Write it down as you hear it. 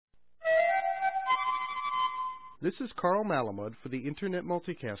This is Carl Malamud for the Internet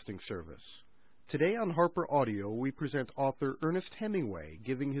Multicasting Service. Today on HarperAudio, we present author Ernest Hemingway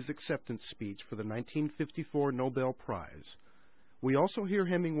giving his acceptance speech for the 1954 Nobel Prize. We also hear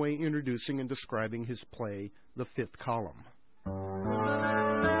Hemingway introducing and describing his play, The Fifth Column.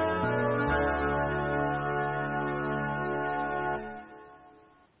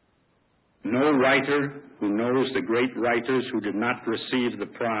 No writer who knows the great writers who did not receive the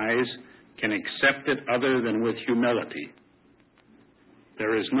prize can accept it other than with humility.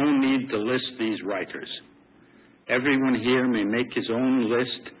 There is no need to list these writers. Everyone here may make his own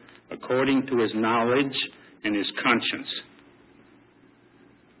list according to his knowledge and his conscience.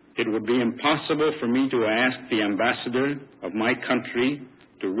 It would be impossible for me to ask the ambassador of my country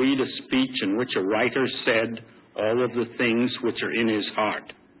to read a speech in which a writer said all of the things which are in his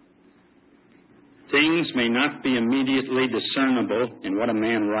heart. Things may not be immediately discernible in what a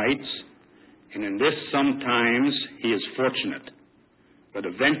man writes, and in this sometimes he is fortunate. But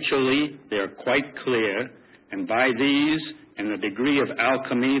eventually they are quite clear, and by these and the degree of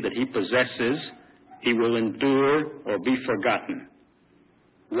alchemy that he possesses, he will endure or be forgotten.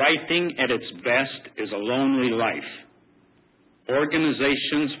 Writing at its best is a lonely life.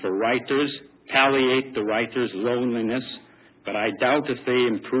 Organizations for writers palliate the writer's loneliness, but I doubt if they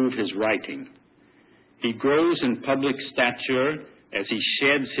improve his writing. He grows in public stature as he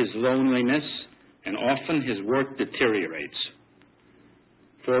sheds his loneliness, and often his work deteriorates.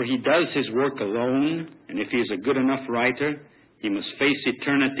 For he does his work alone, and if he is a good enough writer, he must face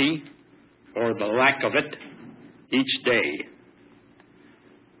eternity, or the lack of it, each day.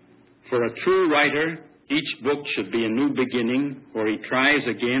 For a true writer, each book should be a new beginning, where he tries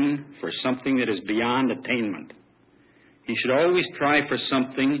again for something that is beyond attainment. He should always try for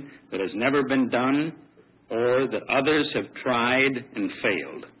something that has never been done, or that others have tried and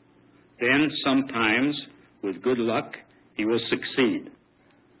failed. Then, sometimes, with good luck, he will succeed.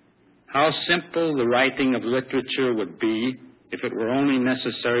 How simple the writing of literature would be if it were only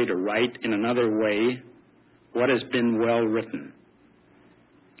necessary to write in another way what has been well written.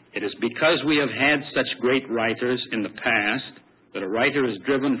 It is because we have had such great writers in the past that a writer is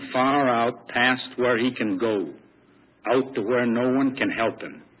driven far out past where he can go, out to where no one can help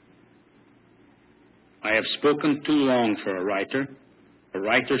him. I have spoken too long for a writer. A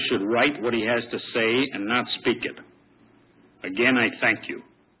writer should write what he has to say and not speak it. Again, I thank you.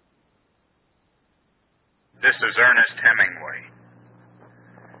 This is Ernest Hemingway.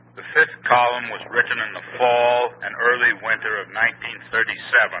 The fifth column was written in the fall and early winter of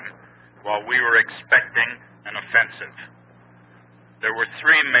 1937 while we were expecting an offensive. There were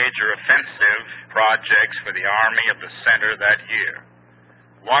three major offensive projects for the Army of the Center that year.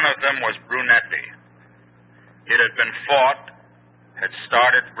 One of them was Brunetti. It had been fought, had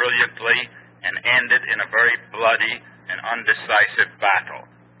started brilliantly, and ended in a very bloody and undecisive battle,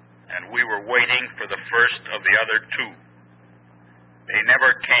 and we were waiting for the first of the other two. They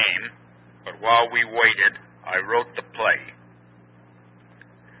never came, but while we waited, I wrote the play.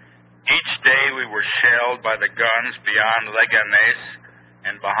 Each day we were shelled by the guns beyond Leganés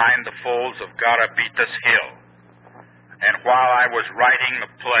and behind the folds of Garabitas Hill. And while I was writing the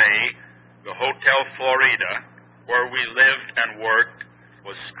play, the Hotel Florida, where we lived and worked,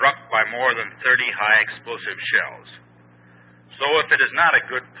 was struck by more than 30 high-explosive shells. So if it is not a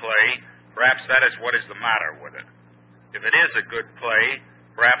good play, perhaps that is what is the matter with it. If it is a good play,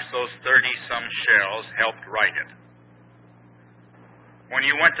 perhaps those 30-some shells helped write it. When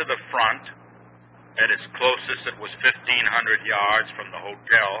you went to the front, at its closest it was 1,500 yards from the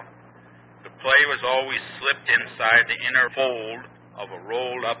hotel, the play was always slipped inside the inner fold of a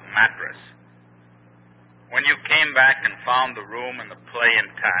rolled-up mattress. When you came back and found the room and the play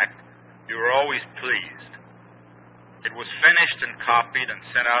intact, you were always pleased. It was finished and copied and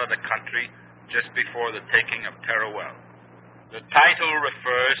sent out of the country just before the taking of Teruel. The title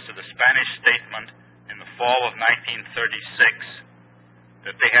refers to the Spanish statement in the fall of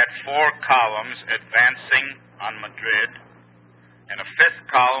 1936 that they had 4 columns advancing on Madrid and a 5th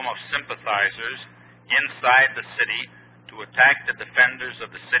column of sympathizers inside the city to attack the defenders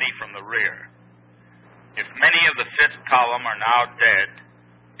of the city from the rear. If many of the 5th column are now dead,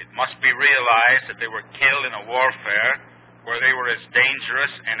 it must be realized that they were killed in a warfare where they were as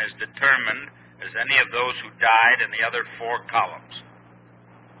dangerous and as determined as any of those who died in the other 4 columns.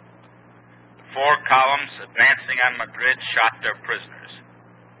 The 4 columns advancing on Madrid shot their prisoners.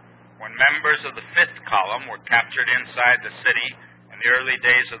 When members of the 5th column were captured inside the city in the early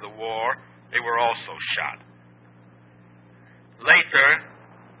days of the war, they were also shot. Later,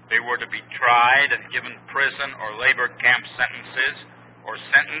 they were to be tried and given prison or labor camp sentences or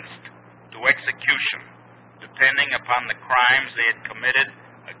sentenced to execution. depending upon the crimes they had committed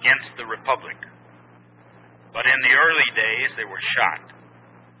against the Republic. But in the early days, they were shot.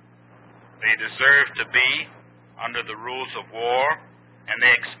 They deserved to be under the rules of war, and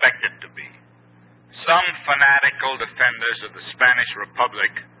they expected to be. Some fanatical defenders of the Spanish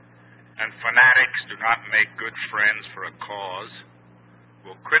Republic, and fanatics do not make good friends for a cause,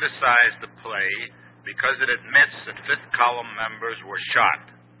 will criticize the play because it admits that fifth column members were shot.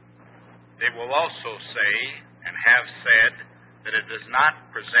 They will also say, and have said, that it does not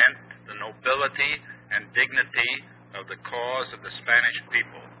present the nobility and dignity of the cause of the Spanish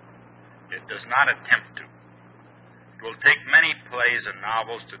people. It does not attempt to. It will take many plays and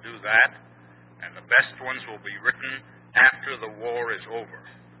novels to do that, and the best ones will be written after the war is over.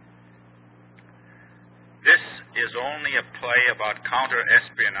 This is only a play about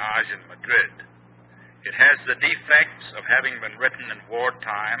counter-espionage in Madrid. It has the defects of having been written in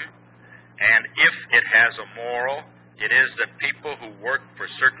wartime, and if it has a moral, it is that people who work for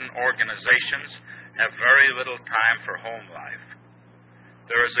certain organizations have very little time for home life.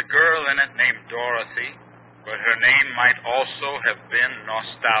 There is a girl in it named Dorothy, but her name might also have been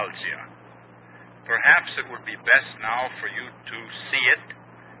Nostalgia. Perhaps it would be best now for you to see it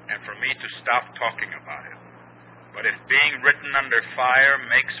and for me to stop talking about it. But if being written under fire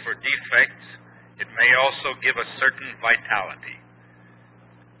makes for defects, it may also give a certain vitality.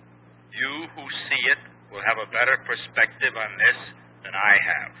 You who see it will have a better perspective on this than I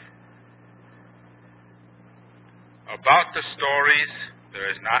have. About the stories,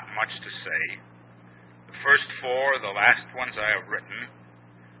 there is not much to say. The first four are the last ones I have written.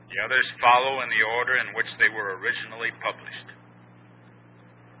 The others follow in the order in which they were originally published.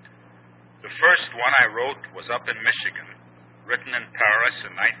 The first one I wrote was up in Michigan, written in Paris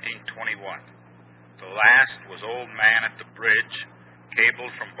in 1921. The last was Old Man at the Bridge,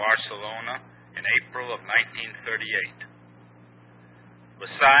 cabled from Barcelona in April of 1938.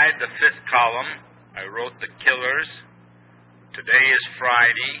 Beside the fifth column, I wrote The Killers, Today is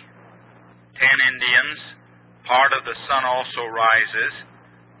Friday, 10 Indians, Part of the Sun Also Rises,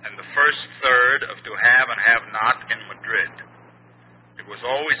 and the first third of To Have and Have Not in Madrid. It was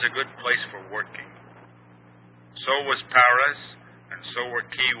always a good place for working. So was Paris, and so were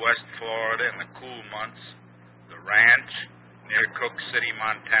Key West, Florida in the cool months, the ranch near Cook City,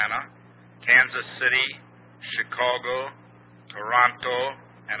 Montana, Kansas City, Chicago, Toronto,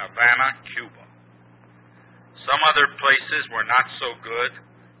 and Havana, Cuba. Some other places were not so good,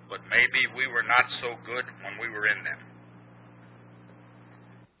 but maybe we were not so good when we were in them.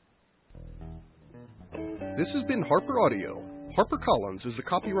 This has been HarperAudio. HarperCollins is the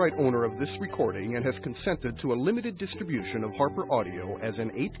copyright owner of this recording and has consented to a limited distribution of HarperAudio as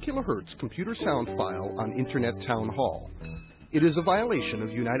an 8 kHz computer sound file on Internet Town Hall. It is a violation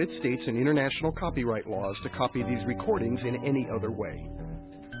of United States and international copyright laws to copy these recordings in any other way.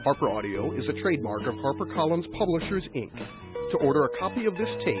 HarperAudio is a trademark of HarperCollins Publishers, Inc. To order a copy of this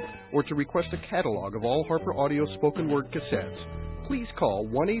tape or to request a catalog of all HarperAudio spoken word cassettes, please call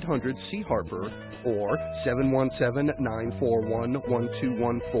 1-800-C-HARPER or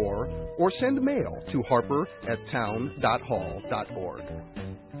 717-941-1214 or send mail to harper@town.hall.org.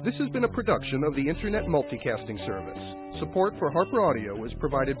 This has been a production of the Internet Multicasting Service. Support for HarperAudio is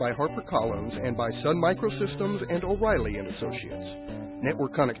provided by HarperCollins and by Sun Microsystems and O'Reilly & Associates.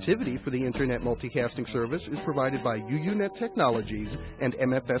 Network connectivity for the Internet Multicasting Service is provided by UUNet Technologies and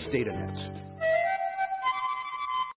MFS Datanets.